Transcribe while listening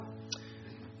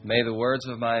May the words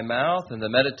of my mouth and the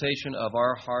meditation of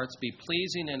our hearts be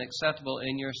pleasing and acceptable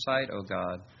in your sight, O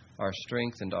God, our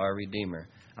strength and our Redeemer.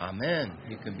 Amen.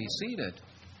 You can be seated.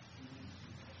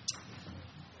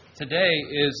 Today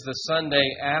is the Sunday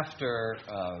after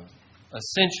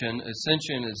Ascension.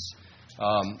 Ascension is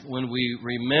when we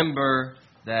remember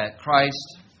that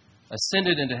Christ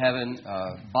ascended into heaven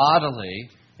bodily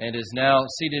and is now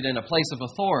seated in a place of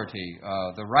authority,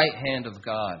 the right hand of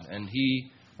God. And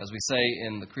He, as we say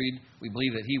in the Creed, we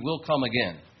believe that He will come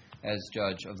again as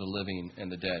judge of the living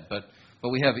and the dead. But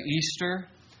we have Easter,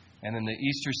 and then the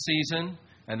Easter season,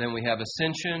 and then we have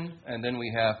Ascension, and then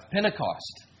we have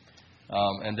Pentecost.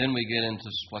 And then we get into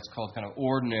what's called kind of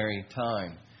ordinary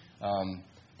time.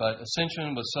 But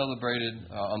Ascension was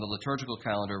celebrated on the liturgical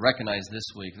calendar, recognized this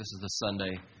week. This is the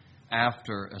Sunday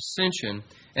after Ascension.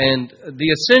 And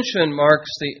the Ascension marks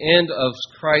the end of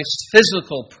Christ's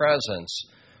physical presence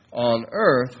on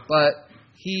earth. But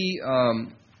He,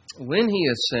 when He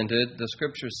ascended, the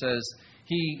Scripture says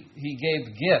He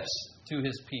gave gifts to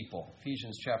His people.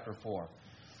 Ephesians chapter 4.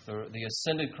 The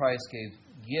ascended Christ gave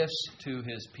gifts to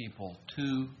His people,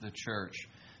 to the church,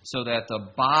 so that the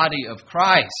body of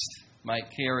Christ might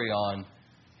carry on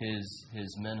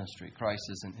His ministry. Christ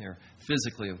isn't here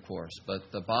physically, of course, but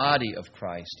the body of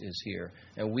Christ is here,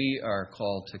 and we are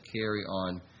called to carry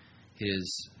on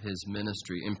His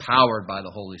ministry, empowered by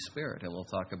the Holy Spirit. And we'll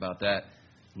talk about that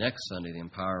next Sunday, the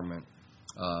empowerment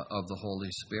of the Holy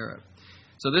Spirit.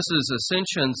 So this is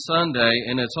Ascension Sunday,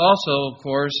 and it's also, of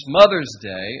course, Mother's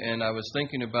Day. And I was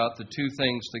thinking about the two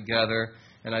things together,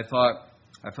 and I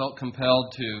felt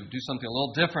compelled to do something a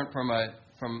little different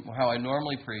from how I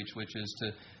normally preach, which is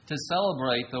to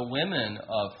celebrate the women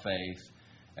of faith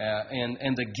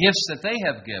and the gifts that they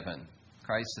have given.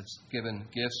 Christ has given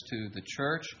gifts to the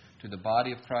church, to the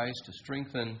body of Christ, to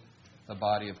strengthen the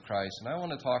body of Christ. And I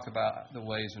want to talk about the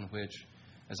ways in which,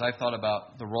 as I thought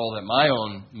about the role that my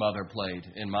own mother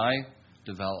played in my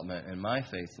development and my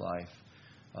faith life,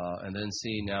 and then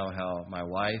seeing now how my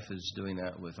wife is doing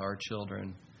that with our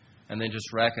children, and then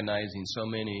just recognizing so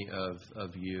many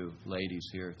of you ladies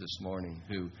here this morning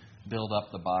who build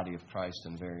up the body of Christ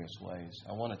in various ways.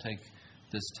 I want to take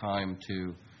this time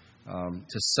to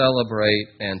celebrate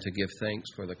and to give thanks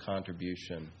for the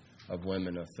contribution of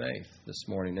women of faith this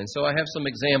morning. And so I have some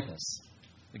examples.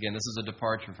 Again, this is a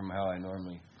departure from how I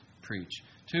normally preach.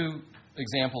 Two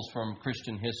examples from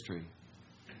Christian history,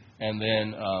 and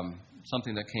then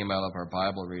something that came out of our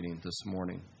Bible reading this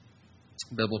morning,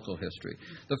 biblical history.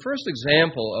 The first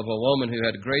example of a woman who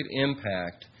had great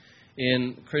impact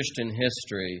in Christian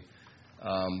history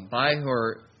by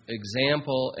her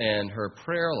example and her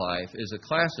prayer life is a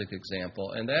classic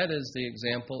example, and that is the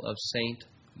example of Saint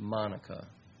Monica.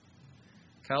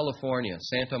 California,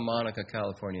 Santa Monica,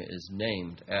 California, is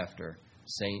named after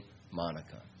Saint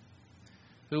Monica.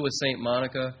 Who was Saint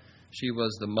Monica? She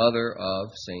was the mother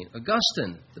of Saint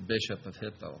Augustine, the Bishop of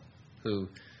Hippo, who,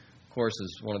 of course,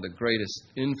 is one of the greatest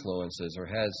influences, or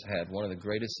has had one of the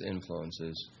greatest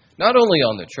influences, not only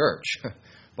on the church,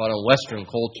 but on Western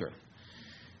culture.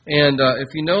 And if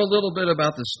you know a little bit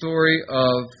about the story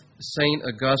of Saint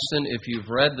Augustine, if you've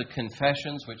read the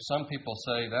Confessions, which some people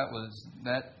say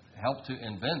that helped to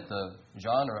invent the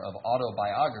genre of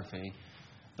autobiography.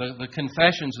 The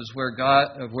Confessions is where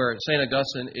Saint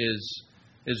Augustine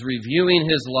is reviewing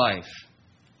his life,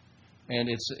 and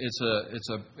it's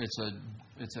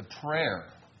a prayer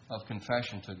of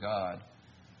confession to God,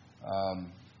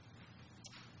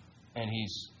 and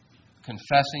he's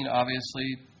confessing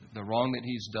obviously the wrong that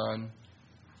he's done,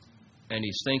 and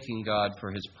he's thanking God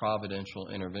for His providential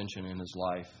intervention in his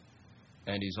life,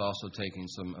 and he's also taking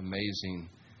some amazing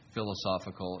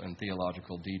philosophical and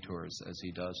theological detours as he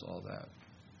does all that.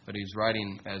 But he's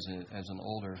writing as an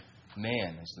older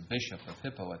man, as the Bishop of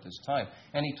Hippo at this time.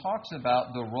 And he talks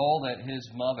about the role that his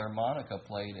mother, Monica,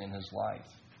 played in his life.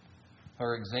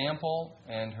 Her example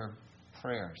and her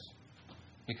prayers.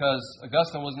 Because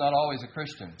Augustine was not always a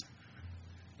Christian.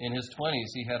 In his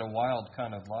 20s, he had a wild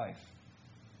kind of life.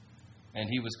 And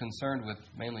he was concerned with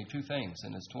mainly two things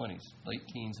in his 20s, late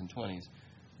teens and 20s.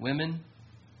 Women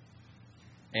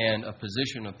and a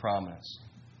position of prominence.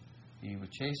 He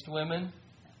chased women,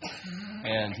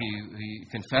 and he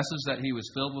confesses that he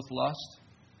was filled with lust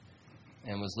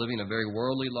and was living a very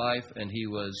worldly life, and he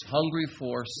was hungry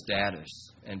for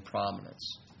status and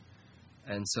prominence.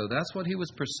 And so that's what he was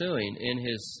pursuing in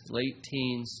his late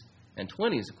teens and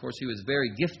 20s. Of course, he was a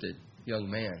very gifted young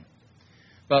man.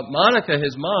 But Monica,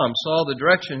 his mom, saw the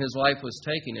direction his life was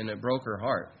taking, and it broke her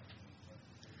heart.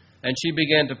 And she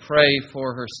began to pray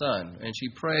for her son. And she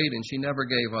prayed, and she never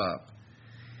gave up.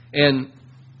 And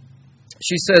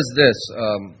She says this,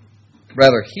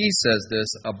 he says this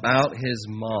about his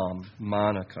mom,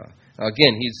 Monica. Now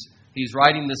again, he's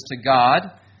writing this to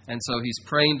God, and so he's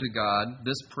praying to God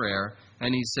this prayer,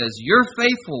 and he says, "Your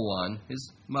faithful one,"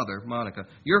 his mother, Monica,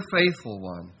 "your faithful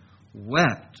one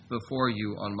wept before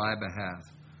you on my behalf,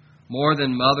 more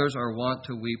than mothers are wont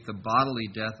to weep the bodily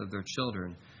death of their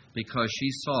children, because she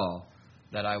saw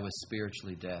that I was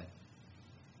spiritually dead."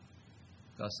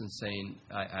 Augustine's saying,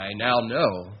 I now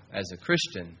know, as a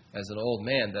Christian, as an old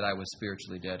man, that I was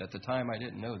spiritually dead. At the time, I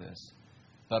didn't know this,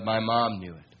 but my mom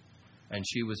knew it. And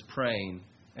she was praying,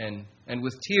 and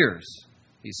with tears,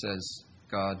 he says,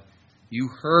 "God, you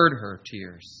heard her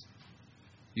tears.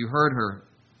 You heard her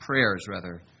prayers,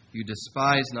 rather. You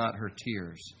despise not her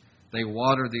tears. They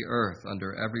water the earth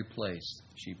under every place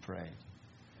she prayed."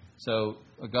 So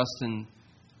Augustine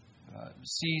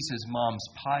sees his mom's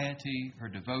piety, her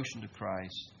devotion to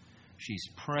Christ. She's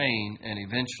praying, and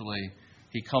eventually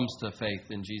he comes to faith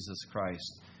in Jesus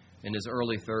Christ. In his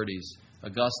early 30s,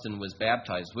 Augustine was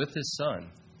baptized with his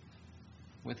son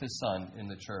in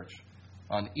the church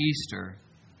on Easter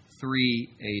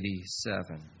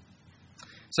 387.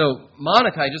 So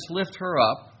Monica, I just lift her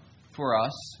up for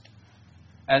us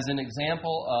as an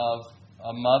example of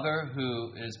a mother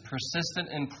who is persistent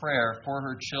in prayer for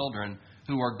her children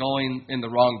who are going in the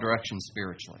wrong direction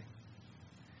spiritually.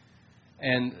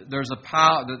 And there's a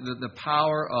power, the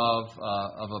power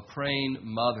of a praying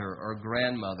mother or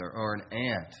grandmother or an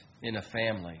aunt in a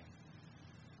family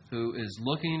who is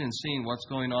looking and seeing what's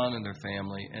going on in their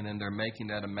family, and then they're making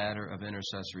that a matter of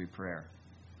intercessory prayer.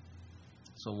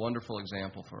 It's a wonderful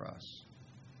example for us.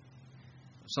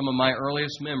 Some of my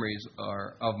earliest memories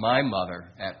are of my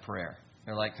mother at prayer.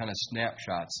 They're like kind of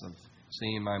snapshots of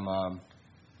seeing my mom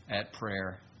at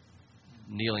prayer,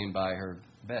 kneeling by her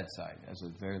bedside as a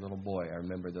very little boy. I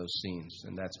remember those scenes,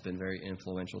 and that's been very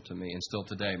influential to me. And still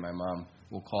today, my mom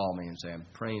will call me and say, "I'm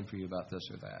praying for you about this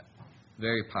or that."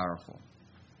 Very powerful.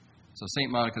 So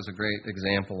St. Monica is a great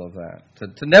example of that.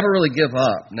 To never really give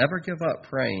up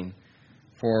praying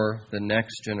for the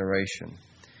next generation.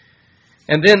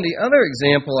 And then the other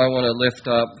example I want to lift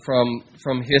up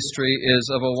from history is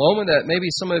of a woman that maybe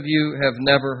some of you have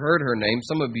never heard her name.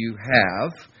 Some of you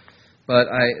have, but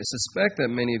I suspect that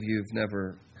many of you have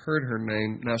never heard her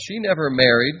name. Now, she never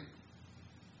married.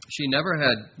 She never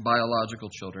had biological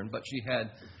children, but she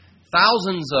had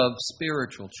thousands of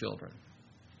spiritual children.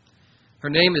 Her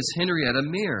name is Henrietta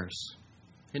Mears.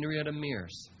 Henrietta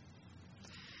Mears.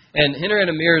 And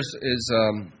Henrietta Mears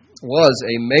was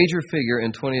a major figure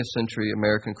in 20th century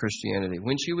American Christianity.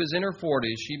 When she was in her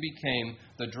 40s, she became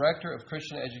the director of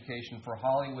Christian education for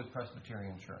Hollywood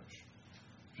Presbyterian Church,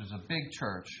 which is a big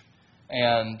church.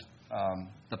 And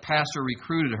the pastor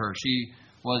recruited her. She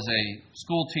was a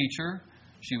school teacher.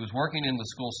 She was working in the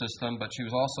school system, but she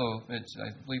was also, I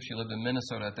believe she lived in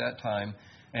Minnesota at that time,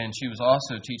 and she was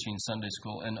also teaching Sunday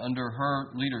school. And under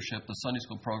her leadership, the Sunday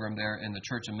school program there in the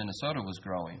church in Minnesota was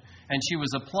growing. And she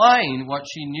was applying what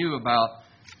she knew about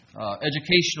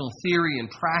educational theory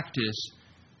and practice.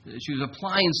 She was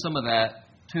applying some of that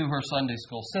to her Sunday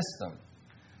school system.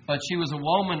 But she was a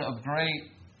woman of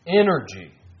great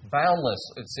energy,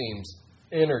 boundless, it seems,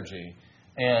 energy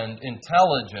and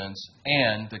intelligence,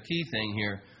 and the key thing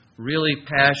here, really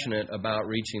passionate about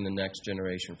reaching the next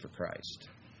generation for Christ.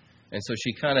 And so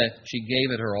she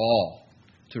gave it her all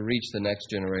to reach the next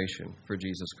generation for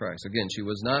Jesus Christ. Again, she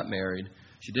was not married.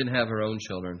 She didn't have her own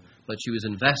children, but she was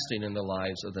investing in the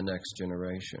lives of the next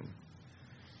generation.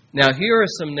 Now, here are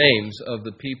some names of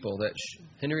the people that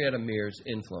Henrietta Mears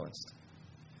influenced.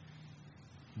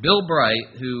 Bill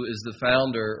Bright, who is the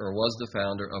founder, or was the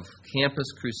founder, of Campus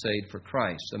Crusade for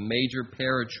Christ, a major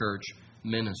parachurch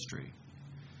ministry.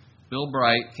 Bill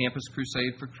Bright, Campus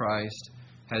Crusade for Christ,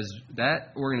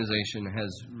 that organization has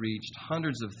reached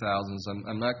hundreds of thousands.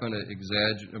 I'm not going to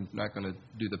exaggerate. I'm not going to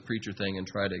do the preacher thing and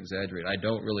try to exaggerate. I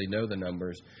don't really know the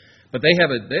numbers, but they're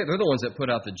the ones that put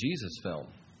out the Jesus film,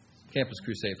 Campus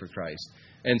Crusade for Christ.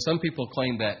 And some people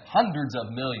claim that hundreds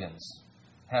of millions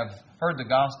have heard the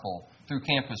gospel through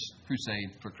Campus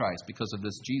Crusade for Christ because of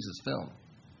this Jesus film.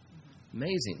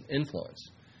 Amazing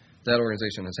influence that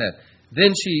organization has had.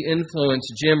 Then she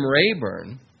influenced Jim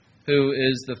Rayburn, who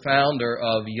is the founder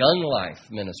of Young Life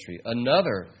Ministry,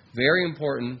 another very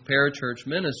important parachurch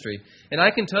ministry. And I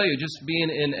can tell you, just being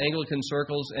in Anglican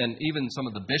circles and even some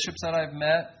of the bishops that I've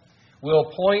met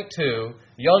will point to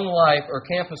Young Life or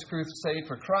Campus Crusade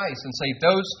for Christ and say,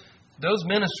 those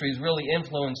ministries really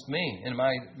influenced me in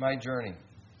my journey.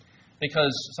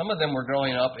 Because some of them were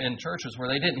growing up in churches where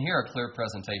they didn't hear a clear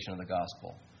presentation of the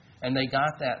gospel. And they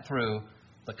got that through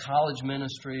the college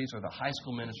ministries or the high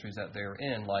school ministries that they're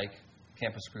in, like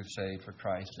Campus Crusade for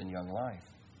Christ and Young Life.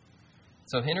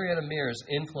 So Henrietta Mears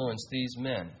influenced these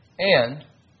men, and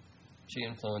she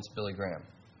influenced Billy Graham.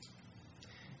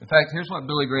 In fact, here's what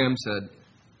Billy Graham said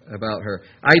about her.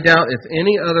 I doubt if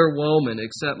any other woman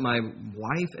except my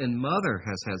wife and mother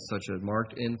has had such a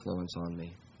marked influence on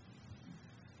me.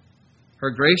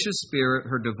 Her gracious spirit,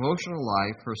 her devotional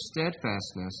life, her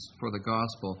steadfastness for the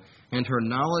gospel, and her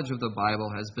knowledge of the Bible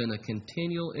has been a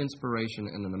continual inspiration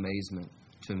and an amazement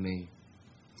to me.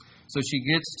 So she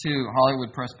gets to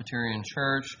Hollywood Presbyterian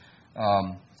Church.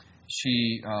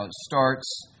 She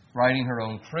starts writing her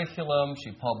own curriculum.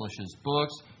 She publishes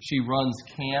books. She runs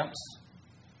camps.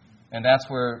 And that's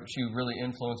where she really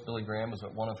influenced Billy Graham, was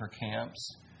at one of her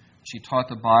camps. She taught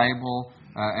the Bible.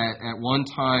 At one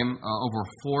time, over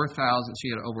 4,000. She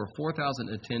had over 4,000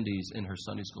 attendees in her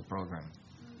Sunday school program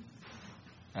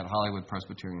at Hollywood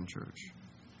Presbyterian Church.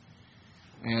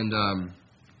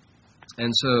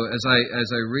 And so as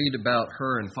I read about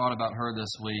her and thought about her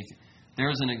this week,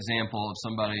 there's an example of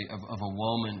somebody, of a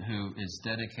woman who is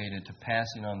dedicated to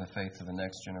passing on the faith to the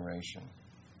next generation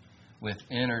with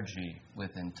energy,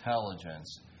 with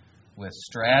intelligence, with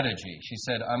strategy. She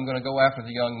said, I'm going to go after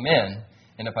the young men,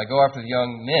 and if I go after the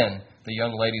young men, the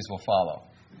young ladies will follow.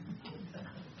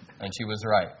 And she was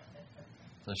right.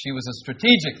 So she was a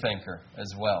strategic thinker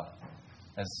as well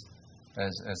as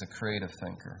a creative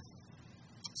thinker.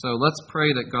 So let's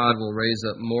pray that God will raise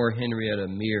up more Henrietta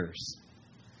Mears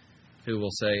who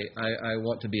will say, I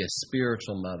want to be a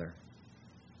spiritual mother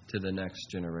to the next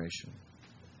generation.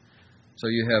 So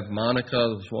you have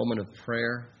Monica, this woman of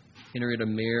prayer, Henrietta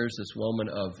Mears, this woman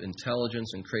of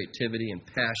intelligence and creativity and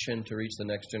passion to reach the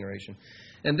next generation.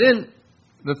 And then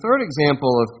the third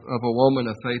example of a woman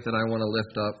of faith that I want to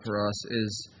lift up for us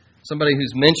is somebody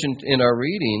who's mentioned in our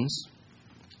readings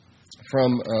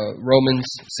from Romans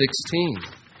 16.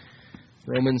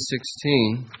 Romans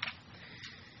 16.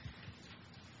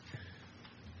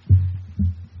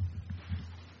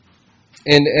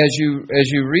 And as you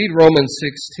read Romans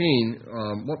 16,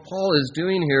 what Paul is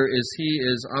doing here is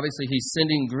he's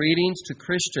sending greetings to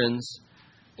Christians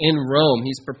in Rome.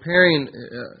 He's preparing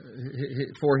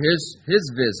for his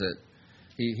visit.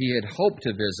 He had hoped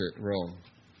to visit Rome.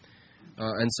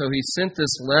 And so he sent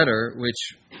this letter,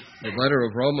 which the letter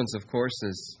of Romans, of course,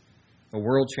 is a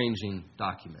world-changing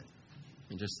document.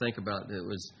 And just think about it. It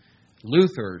was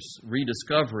Luther's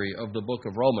rediscovery of the book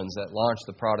of Romans that launched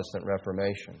the Protestant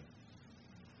Reformation.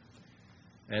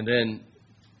 And then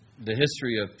the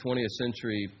history of 20th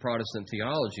century Protestant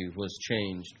theology was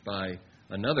changed by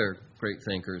another great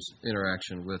thinker's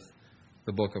interaction with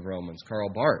the book of Romans, Karl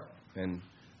Barth. And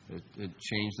it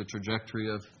changed the trajectory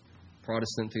of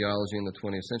Protestant theology in the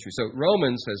 20th century. So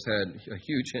Romans has had a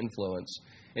huge influence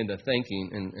in the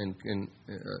thinking in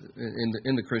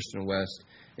the Christian West,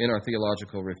 in our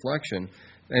theological reflection.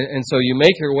 And so you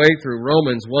make your way through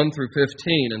Romans 1 through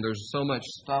 15, and there's so much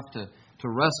stuff to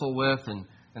wrestle with,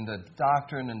 and the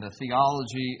doctrine and the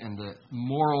theology and the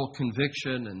moral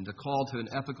conviction and the call to an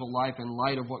ethical life in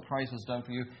light of what Christ has done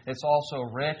for you. It's also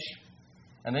rich.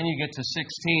 And then you get to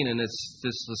 16, and it's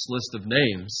just this list of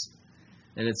names.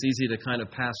 And it's easy to kind of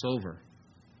pass over.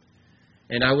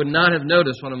 And I would not have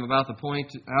noticed what I'm about to point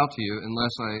out to you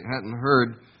unless I hadn't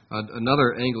heard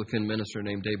another Anglican minister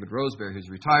named David Roseberry, who's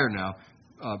retired now,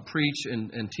 preach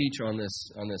and teach on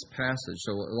this passage.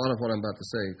 So a lot of what I'm about to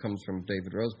say comes from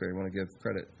David Roseberry. I want to give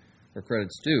credit where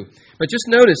credit's due. But just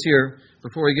notice here,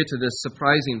 before we get to this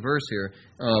surprising verse here,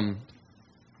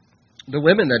 the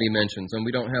women that he mentions, and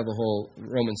we don't have the whole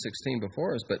Romans 16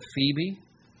 before us, but Phoebe.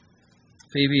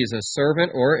 Phoebe is a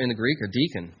servant, or in the Greek, a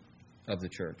deacon of the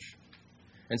church.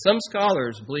 And some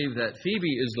scholars believe that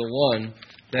Phoebe is the one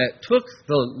that took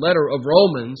the letter of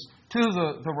Romans to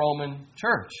the Roman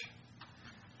church.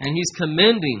 And he's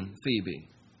commending Phoebe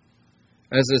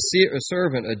as a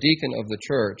servant, a deacon of the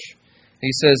church.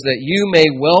 He says that you may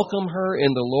welcome her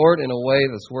in the Lord in a way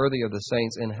that's worthy of the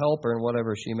saints, and help her in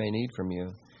whatever she may need from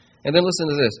you. And then listen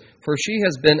to this. For she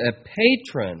has been a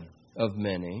patron of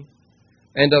many,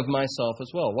 and of myself as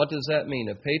well. What does that mean,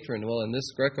 a patron? Well, in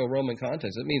this Greco-Roman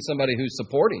context, it means somebody who's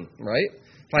supporting, right?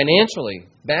 Financially,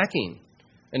 backing,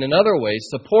 and in other ways,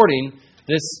 supporting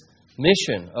this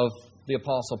mission of the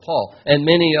Apostle Paul and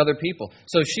many other people.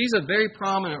 So she's a very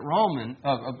prominent Roman,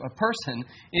 a person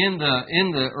in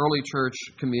the early church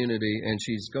community, and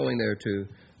she's going there to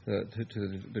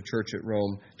the church at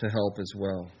Rome to help as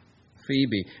well.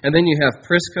 Phoebe. And then you have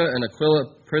Prisca and Aquila.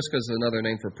 Prisca is another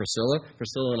name for Priscilla.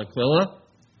 Priscilla and Aquila,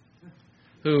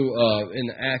 who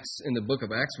in the book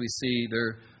of Acts we see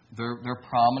their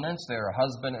prominence. They're a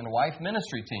husband and wife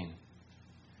ministry team.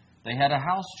 They had a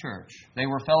house church. They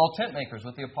were fellow tent makers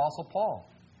with the Apostle Paul.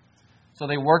 So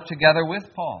they worked together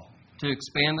with Paul to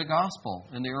expand the gospel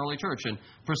in the early church. And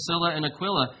Priscilla and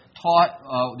Aquila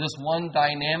taught this one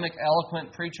dynamic,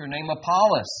 eloquent preacher named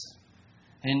Apollos.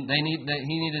 And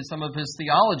he needed some of his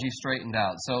theology straightened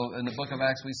out. So in the book of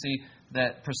Acts we see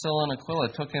that Priscilla and Aquila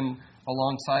took him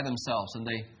alongside themselves, and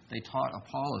they taught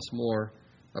Apollos more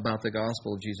about the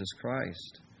gospel of Jesus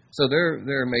Christ. So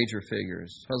they're major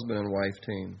figures, husband and wife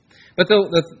team. But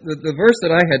the verse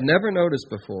that I had never noticed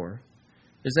before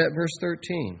is that verse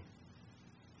 13.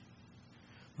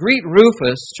 Greet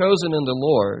Rufus, chosen in the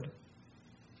Lord,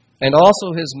 and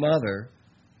also his mother,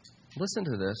 listen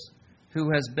to this,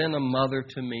 who has been a mother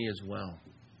to me as well.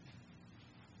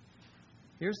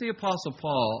 Here's the Apostle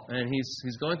Paul, and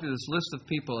he's going through this list of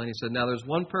people, and he said, now there's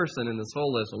one person in this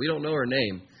whole list, and we don't know her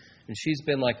name, and she's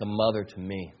been like a mother to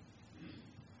me.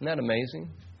 Isn't that amazing?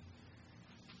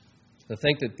 To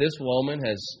think that this woman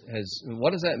has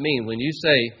what does that mean? When you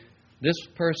say, this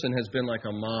person has been like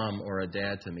a mom or a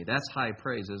dad to me, that's high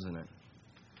praise, isn't it?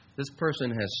 This person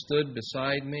has stood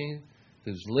beside me,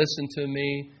 who's listened to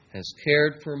me, has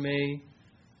cared for me,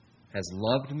 has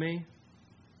loved me.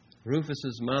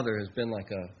 Rufus's mother has been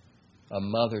like a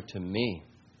mother to me.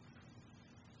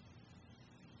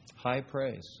 High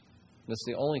praise. That's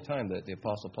the only time that the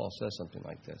Apostle Paul says something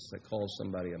like this, that calls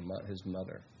somebody his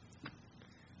mother.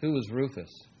 Who was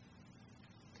Rufus?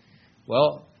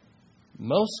 Well,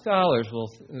 most scholars will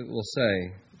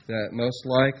say that most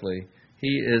likely he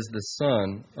is the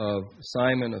son of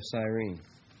Simon of Cyrene.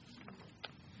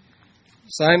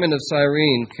 Simon of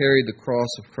Cyrene carried the cross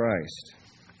of Christ.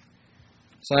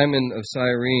 Simon of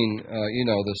Cyrene, you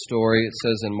know the story. It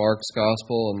says in Mark's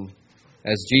Gospel, and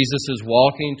as Jesus is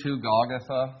walking to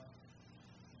Golgotha,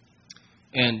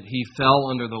 and he fell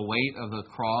under the weight of the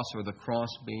cross or the cross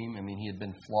beam. I mean, he had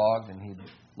been flogged and he'd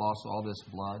lost all this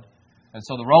blood. And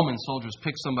so the Roman soldiers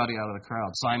picked somebody out of the crowd,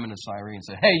 Simon of Cyrene, and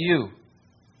said, hey, you,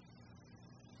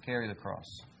 carry the cross.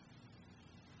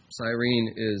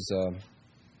 Cyrene is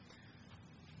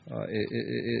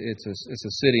it's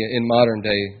a city in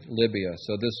modern-day Libya.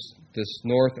 So this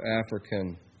North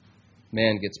African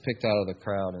man gets picked out of the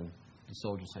crowd, and the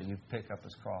soldiers say, you pick up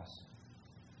his cross.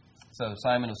 So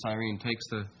Simon of Cyrene takes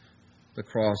the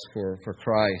cross for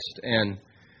Christ. And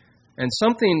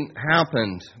something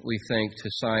happened, we think, to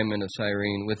Simon of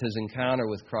Cyrene with his encounter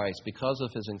with Christ, because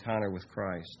of his encounter with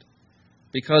Christ.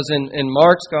 Because in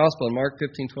Mark's Gospel, in Mark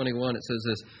 15:21, it says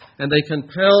this, and they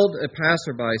compelled a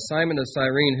passerby, Simon of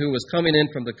Cyrene, who was coming in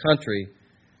from the country,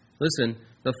 listen,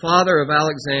 the father of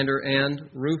Alexander and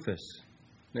Rufus,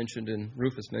 mentioned in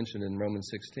Romans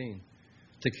 16,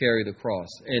 to carry the cross.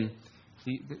 And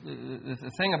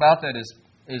the thing about that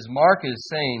is Mark is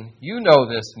saying, you know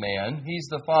this man. He's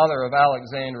the father of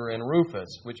Alexander and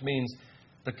Rufus, which means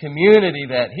the community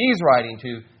that he's writing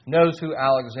to knows who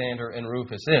Alexander and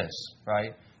Rufus is,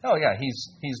 right? Oh, yeah,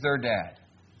 he's their dad,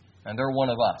 and they're one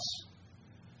of us.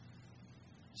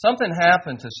 Something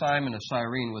happened to Simon of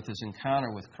Cyrene with his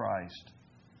encounter with Christ.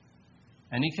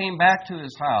 And he came back to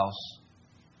his house,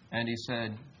 and he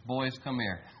said, boys, come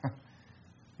here.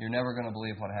 You're never going to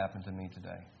believe what happened to me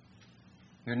today.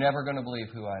 You're never going to believe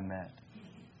who I met.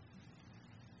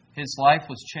 His life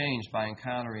was changed by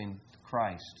encountering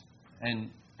Christ. And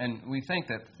we think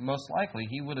that most likely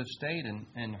he would have stayed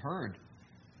and heard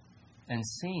and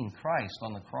seen Christ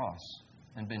on the cross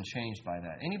and been changed by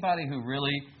that. Anybody who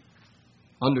really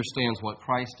understands what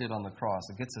Christ did on the cross,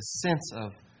 that gets a sense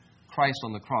of Christ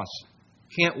on the cross,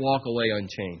 can't walk away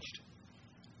unchanged.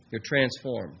 You're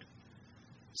transformed.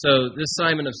 So this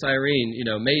Simon of Cyrene,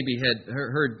 maybe had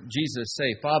heard Jesus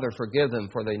say, Father, forgive them,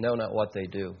 for they know not what they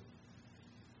do.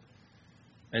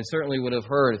 And certainly would have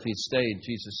heard, if he'd stayed,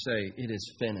 Jesus say, it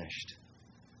is finished.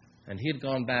 And he had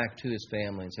gone back to his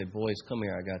family and said, boys, come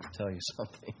here, I got to tell you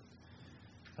something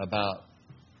about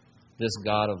this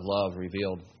God of love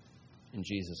revealed in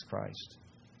Jesus Christ.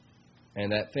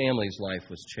 And that family's life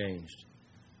was changed.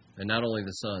 And not only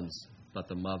the sons, but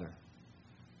the mother.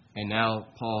 And now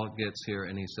Paul gets here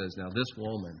and he says, now this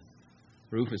woman,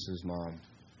 Rufus's mom,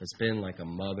 has been like a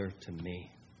mother to me.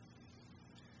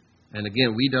 And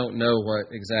again, we don't know what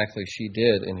exactly she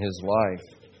did in his life.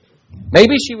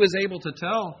 Maybe she was able to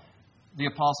tell the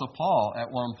Apostle Paul at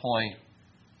one point,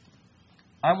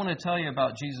 I want to tell you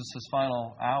about Jesus'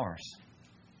 final hours.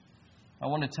 I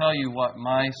want to tell you what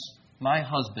my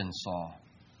husband saw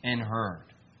and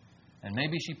heard. And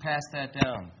maybe she passed that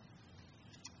down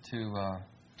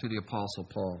to the Apostle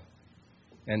Paul.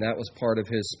 And that was part of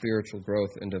his spiritual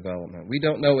growth and development. We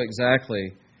don't know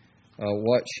exactly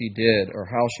what she did or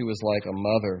how she was like a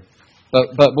mother,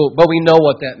 but we know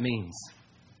what that means.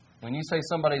 When you say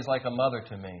somebody's like a mother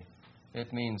to me,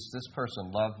 it means this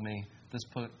person loved me, this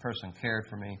person cared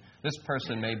for me, this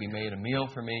person maybe made a meal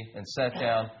for me and sat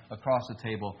down across the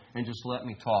table and just let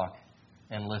me talk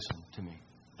and listen to me.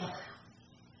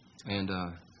 And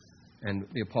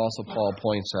the Apostle Paul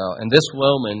points out, and this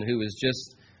woman who is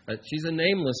just, she's a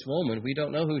nameless woman. We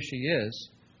don't know who she is.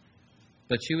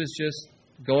 But she was just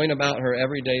going about her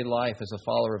everyday life as a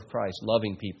follower of Christ,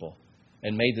 loving people,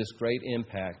 and made this great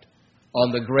impact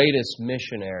on the greatest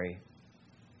missionary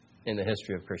in the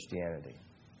history of Christianity.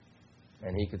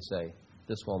 And he could say,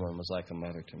 this woman was like a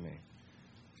mother to me.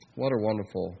 What a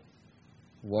wonderful,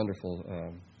 wonderful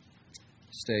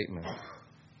statement.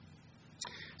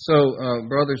 So,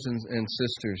 brothers and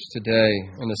sisters today,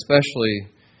 and especially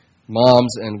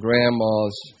moms and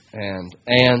grandmas and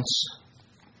aunts,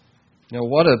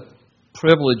 what a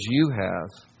privilege you have,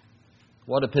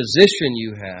 what a position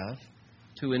you have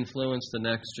to influence the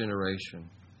next generation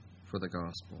for the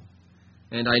gospel.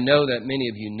 And I know that many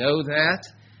of you know that,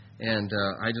 and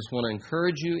I just want to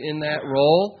encourage you in that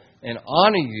role and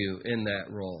honor you in that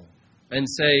role. And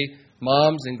say,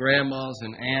 moms and grandmas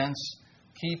and aunts,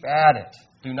 keep at it.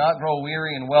 Do not grow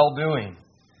weary in well-doing.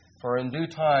 For in due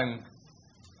time,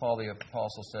 Paul the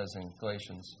Apostle says in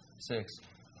Galatians 6,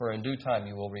 for in due time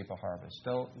you will reap a harvest.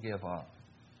 Don't give up.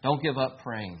 Don't give up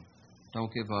praying.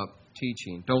 Don't give up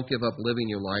teaching. Don't give up living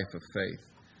your life of faith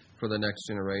for the next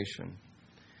generation.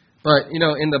 But,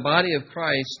 in the body of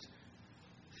Christ,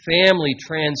 family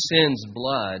transcends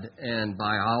blood and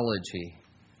biology.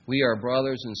 We are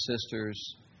brothers and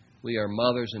sisters. We are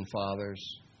mothers and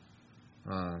fathers.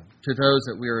 To those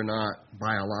that we are not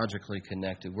biologically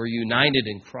connected, we're united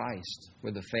in Christ.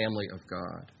 We're the family of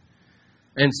God.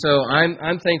 And so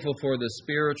I'm thankful for the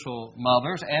spiritual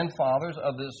mothers and fathers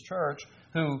of this church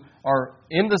who are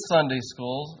in the Sunday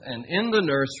schools and in the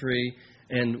nursery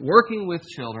and working with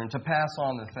children to pass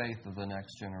on the faith of the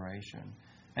next generation.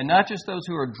 And not just those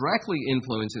who are directly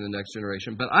influencing the next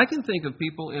generation, but I can think of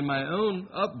people in my own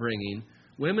upbringing,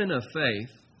 women of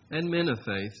faith and men of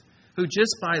faith, who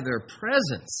just by their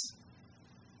presence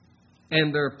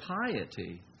and their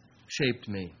piety shaped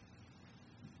me.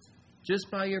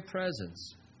 Just by your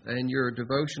presence and your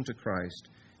devotion to Christ,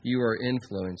 you are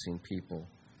influencing people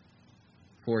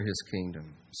for His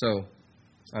kingdom. So,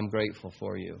 I'm grateful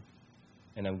for you,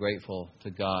 and I'm grateful to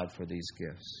God for these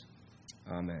gifts.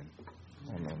 Amen.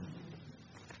 Amen.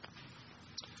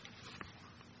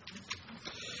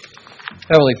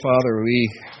 Heavenly Father, we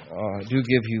do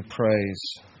give you praise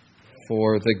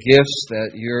for the gifts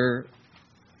that your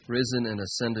risen and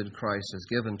ascended Christ has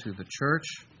given to the church,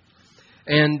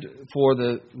 and for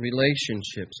the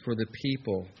relationships, for the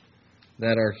people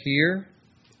that are here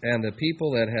and the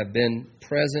people that have been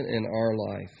present in our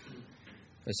life.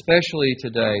 Especially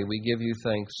today, we give you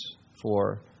thanks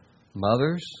for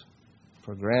mothers,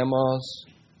 for grandmas,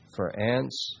 for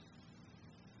aunts,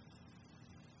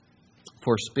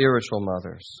 for spiritual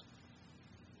mothers.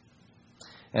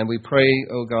 And we pray,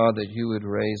 O God, that you would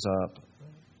raise up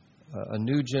a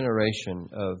new generation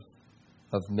of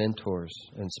mentors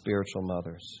and spiritual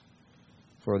mothers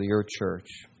for your church.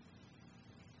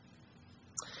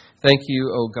 Thank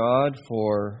you, O God,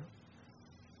 for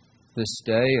this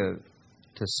day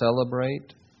to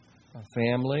celebrate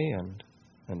family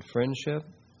and friendship,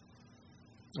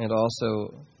 and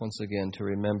also, once again, to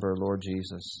remember, Lord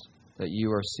Jesus, that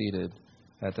you are seated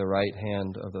at the right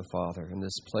hand of the Father in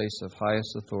this place of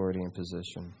highest authority and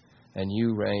position, and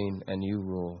you reign and you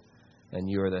rule, and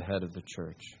you are the head of the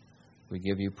church. We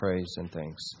give you praise and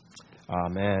thanks.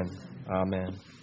 Amen. Amen.